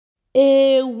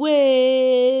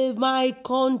Away, my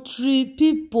country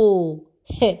people.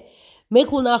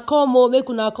 Make una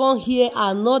come hear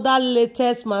another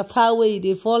latest matter wey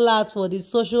dey fall out for the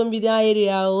social media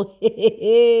area.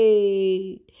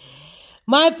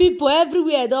 My people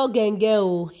everywhere don genge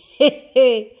o.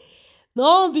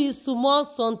 No be small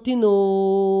something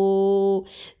o.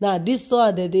 Now this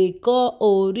one that they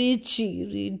call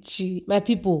Richie. My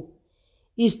people,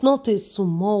 it's not a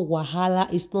small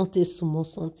wahala, it's not a small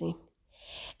something.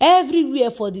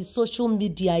 Everywhere for the social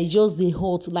media is just the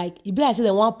hot. Like, e be like say they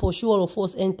want pursue all of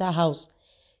us enter house.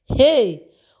 Hey,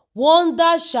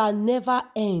 wonder shall never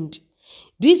end.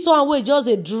 This one will just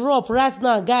a drop right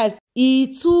now, guys.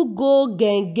 E too go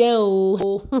genge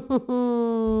o.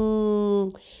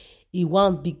 E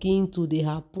won't begin to dey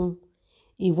happen.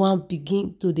 E won't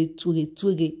begin to dey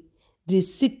twige. The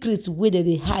secret way that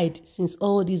they hide since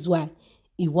all this while,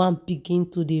 e won't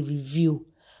begin to dey reveal.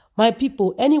 My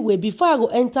people, anyway, before I go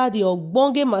enter the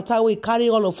ogbonge matter we carry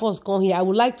all of us come here, I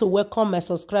would like to welcome my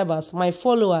subscribers, my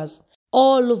followers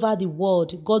all over the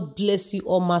world. God bless you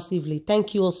all massively.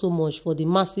 Thank you all so much for the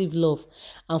massive love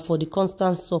and for the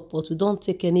constant support. We don't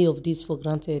take any of this for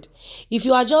granted. If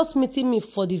you are just meeting me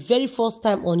for the very first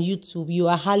time on YouTube, you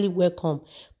are highly welcome.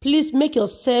 Please make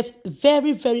yourself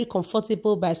very, very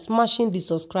comfortable by smashing the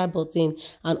subscribe button,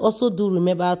 and also do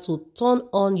remember to turn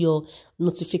on your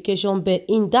notification bell.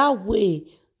 In that way,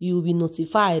 you will be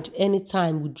notified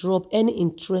anytime we drop any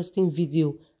interesting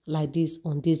video like this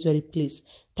on this very place.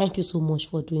 Thank you so much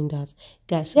for doing that,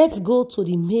 guys. Let's go to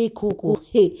the main cocoa.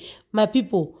 Hey, my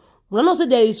people, we don't say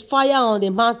there is fire on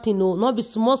the mountain, no, not be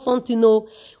small something, no.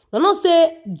 We don't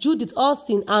say Judy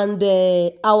Austin and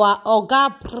our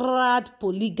Oga Prad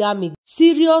polygamy.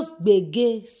 Serious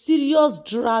gbege, serious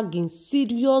dragging,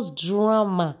 serious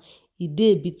drama e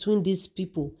dey between these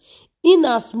people. In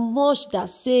as much that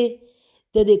say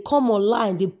that they come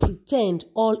online, they pretend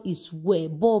all is well,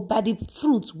 but by the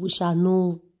fruit we shall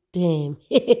know them.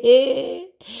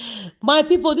 My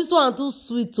people, this one too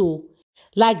sweet oh.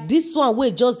 Like this one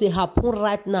wey just dey happen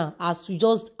right now, as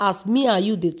me and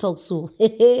you they talk so.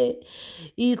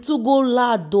 E too go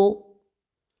loud though.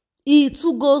 E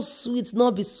too go sweet,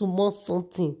 not be small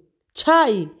something.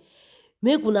 Chai,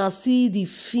 make una see the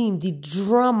film, the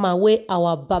drama where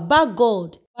our Baba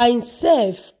God by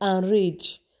himself and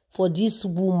rage for this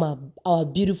woman, our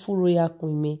beautiful royal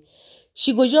queen.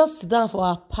 She go just sit down for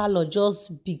her parlor,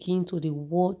 just begin to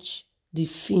watch the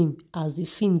film as the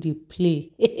film they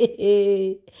play.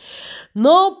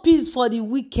 No peace for the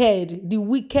wicked. The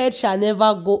wicked shall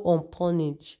never go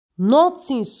unpunished.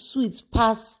 Nothing sweet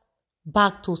pass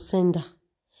back to sender.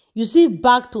 You see,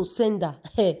 back to sender.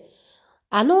 Hey,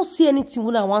 I don't see anything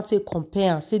when I want to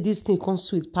compare and say this thing come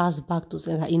sweet pass back to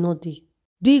sender. You know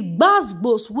the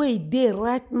gbas way dey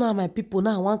right now, my people.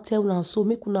 Now I want to tell you, so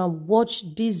make una watch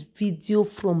this video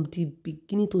from the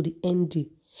beginning to the ending.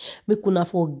 Make una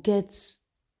forget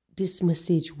this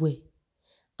message way,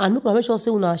 and make sure say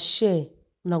una share,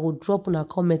 una go drop una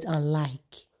comment and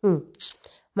like.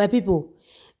 My people,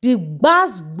 the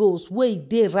gbas way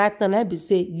dey right now, I be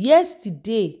say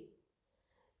yesterday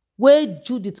where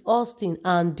Judy Austin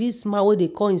and this man wey they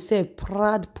call himself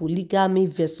Proud polygamy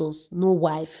versus no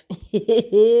wife.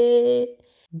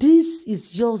 This is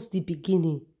just the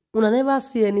beginning. Una never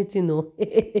see anything, no.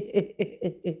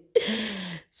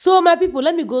 So my people,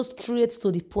 let me go straight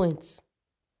to the point.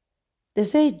 They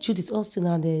say Judy Austin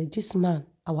and this man,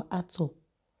 our actor,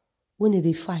 when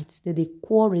they fight, they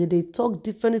quarrel, they talk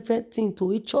different things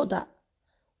to each other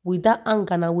with that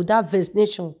anger and with that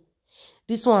vexation.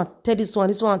 This one tell this one,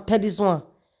 this one tell this one.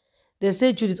 They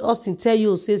say Judy Austin tell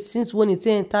you, say since when it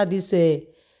enter this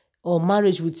or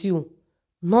marriage with you,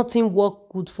 nothing work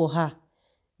good for her.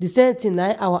 The same thing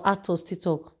now our actors still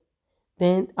talk.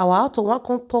 Then our actor one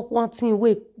can't talk one thing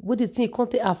way what the thing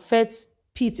can't affect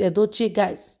Edochie,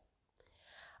 guys.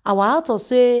 Our actor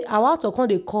can't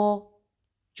they call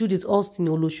Judy Austin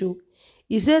Olosho.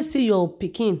 He says see your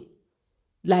pikin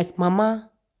like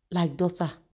mama, like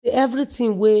daughter.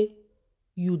 Everything way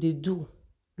you they do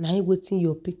now waiting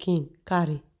your pikin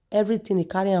carry everything they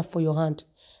carry on for your hand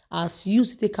as you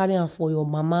still carry on for your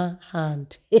mama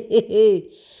hand.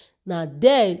 Now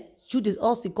there Judy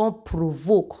Austin can't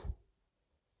provoke.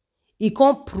 He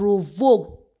can't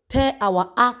provoke. Tell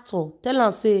our actor, tell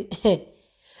him say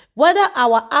whether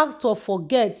our actor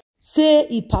forgets say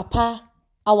he papa,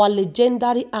 our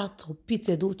legendary actor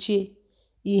Edochie,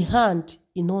 his hand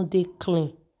he no dey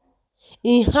clean.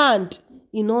 In hand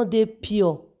e no dey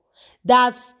pure.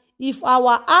 That if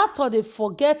our actor they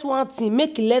forget one thing,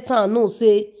 make it let her know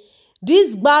say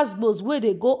this gbas wey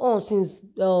they go on since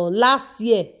last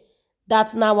year,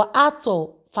 that now our actor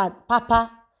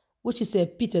papa, which is a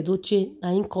Pete Edochie, na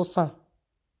him cause am.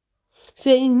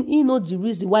 Say he know the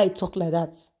reason why he talk like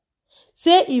that.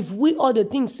 Say if we all the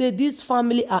things say this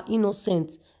family are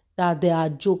innocent, that they are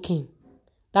joking.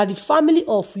 That the family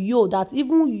of Yo, that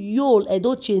even Yo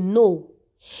Edochie know.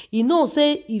 You know,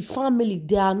 say if family,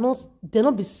 they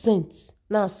not be sent.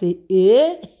 Now say,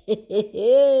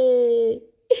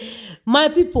 my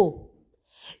people,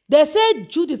 they say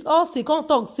Judith also come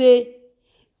talk say,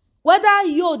 whether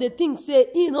Yo the thing say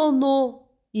he don't know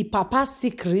he papa's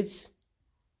secrets,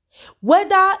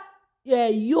 whether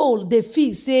Yo the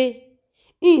feel say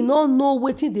he don't know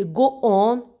wetin they go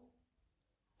on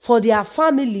for their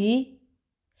family,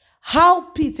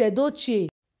 how Pete Edochie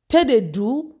tell they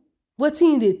do,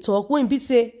 wetin they talk, when be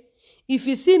say, if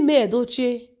you see me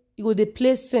Edochie, you go dey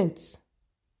play sense.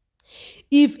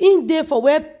 If in there for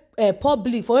where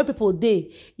public, for where people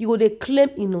dey, you go dey claim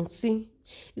innocent.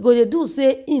 You go dey do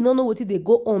say he no know wetin dey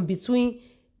go on between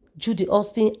Judy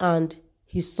Austin and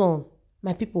his son.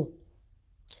 My people,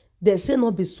 they say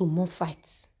not be small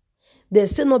fights. They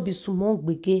say not be small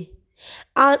gbege.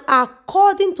 And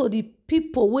according to the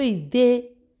people wey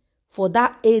dey for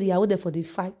that area where they for the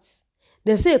fights,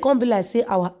 they say it can't be like say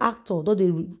our actor don't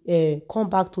they come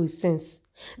back to his sense.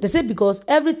 They say because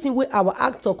everything where our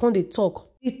actor come they talk,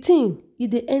 the thing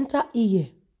they enter ear.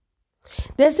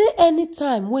 They say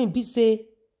anytime when be say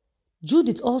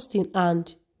Judith Austin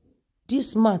and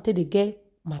this man tell they get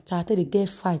matter, tell they get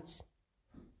fights.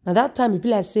 Now that time it be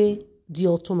like say the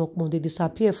autonomous they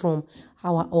disappear from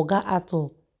our Oga actor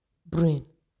brain.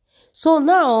 So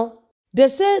now they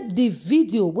say the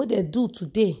video what they do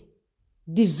today,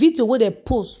 the video where they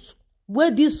post,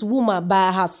 where this woman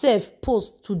by herself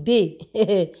post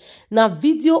today, now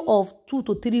video of 2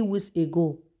 to 3 weeks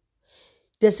ago.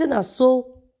 They say that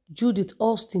so Judith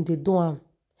Austin they do am,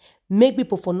 make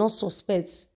people for not suspect.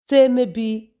 Say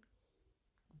maybe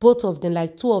both of them,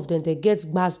 like 2 of them, they get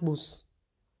gbasgbos.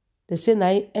 They say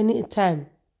now anytime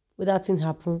where that thing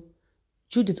happen,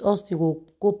 Judith Austin will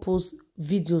go post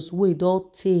videos where it all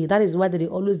take. That is why they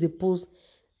always they post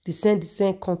the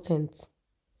same content.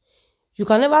 You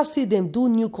can never see them do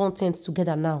new content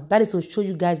together now. That is to show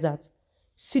you guys that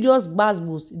serious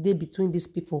gbasgbos dey between these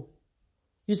people.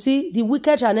 You see, the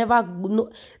wicked shall never know,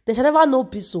 they shall never know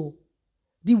peace. So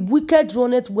the wicked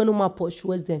run it when no man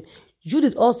pursues them.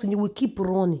 Judith Austin, you will keep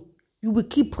running. You will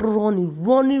keep running.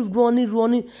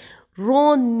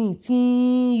 Till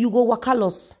you go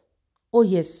wakalos. Oh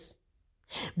yes.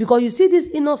 Because you see this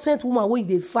innocent woman when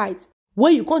they fight,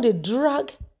 where you can't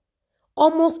drag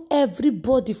almost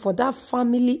everybody for that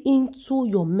family into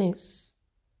your mess.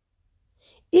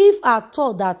 If I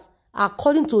thought that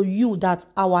according to you that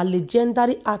our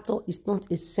legendary actor is not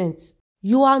a saint,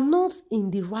 you are not in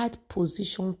the right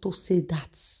position to say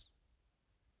that.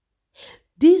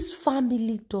 This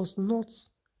family does not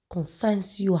concern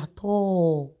you at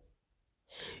all.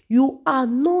 You are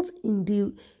not in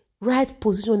the right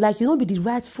position, like you don't be the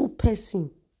rightful person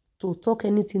to talk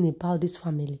anything about this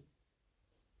family.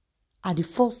 At the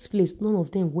first place, none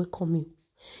of them welcome you.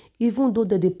 Even though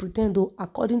they pretend,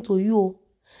 according to you,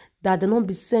 that they not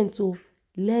be sent to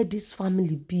let this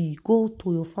family be. Go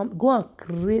to your family. Go and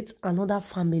create another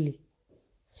family.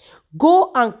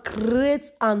 Go and create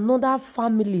another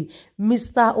family.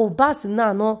 Mr. Obasi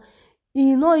now, no,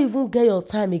 he not even get your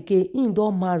time again. He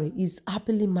don't marry. He's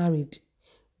happily married.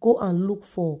 Go and look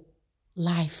for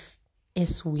life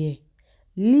elsewhere.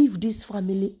 Leave this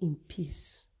family in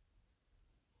peace.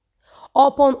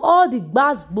 Upon all the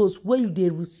gbasgbos where you they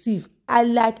receive, I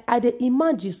dey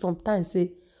imagine sometimes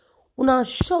say, una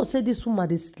sure say this woman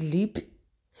dey sleep?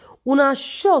 Una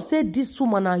sure say this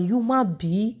woman a human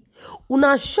being?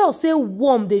 Una sure say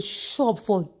worm dey shop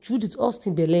for Judith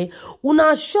Austin belle?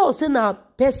 Una sure say na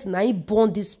person na he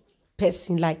born this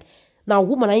person, like na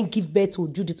woman na he give birth to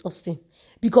Judith Austin?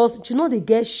 Because she know they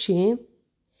get shame.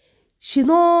 She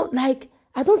know, like,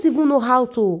 I don't even know how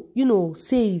to,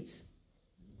 say it.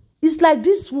 It's like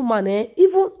this woman,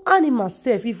 even animal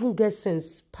self even get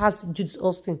sense past Judith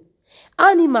Austin.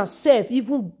 Animal self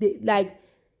even,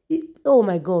 oh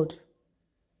my God.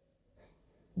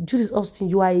 Judith Austin,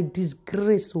 you are a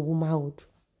disgrace to womanhood.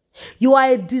 You are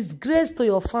a disgrace to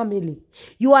your family.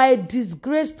 You are a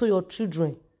disgrace to your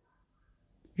children.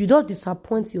 You don't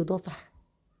disappoint your daughter.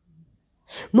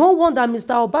 No wonder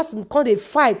Mr. Obasi come dey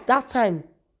fight that time.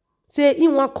 Say he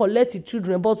want collect his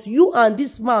children, but you and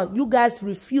this man, you guys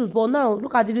refuse. But now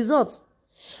look at the results.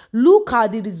 Look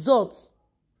at the results.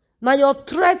 Now you're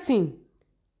threatening,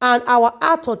 and our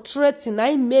actor threatening.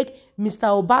 I make Mr.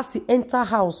 Obasi enter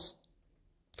house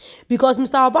because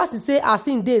Mr. Obasi say as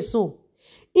in day so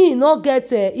he not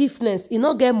get influence, he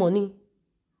not get money.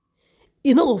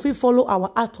 e no go fit follow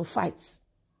our heart to fight.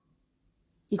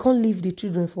 He can't leave the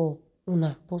children for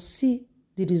una. But see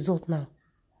the result now.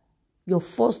 Your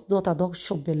first daughter don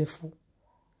chop belleful.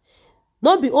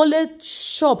 Not be only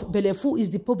chop belleful is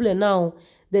the problem now.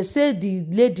 They say the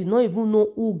lady not even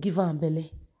know who give her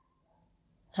belly.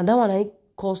 And that one I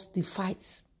caused the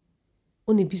fights.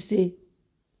 Only be say,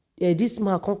 this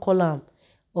man can't call him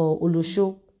or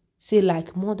Olosho, say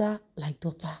like mother, like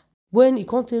daughter. When he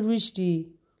can't reach the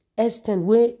extent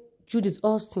where Judy's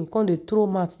Austin can't they throw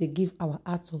mats they give our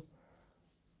Ato.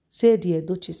 Say the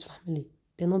Edochie's family,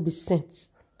 they not be sent.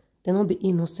 They not be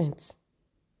innocent.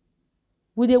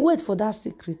 We dey wait for that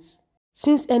secret.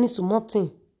 Since any small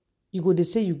thing, you go they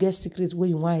say you get secret where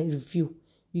you want to review.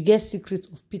 You get secret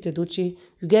of Peter Edochie.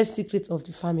 You get secret of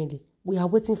the family. We are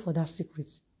waiting for that secret.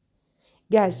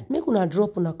 Guys, make una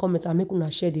drop una comment and make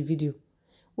una share the video.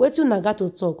 Wait till una got to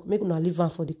talk, make una leave one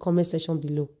for the comment section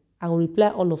below. I will reply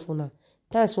all of una.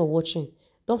 Thanks for watching.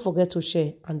 Don't forget to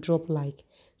share and drop like.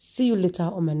 See you later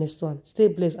on my next one. Stay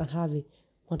blessed and have a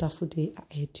wonderful day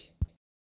ahead.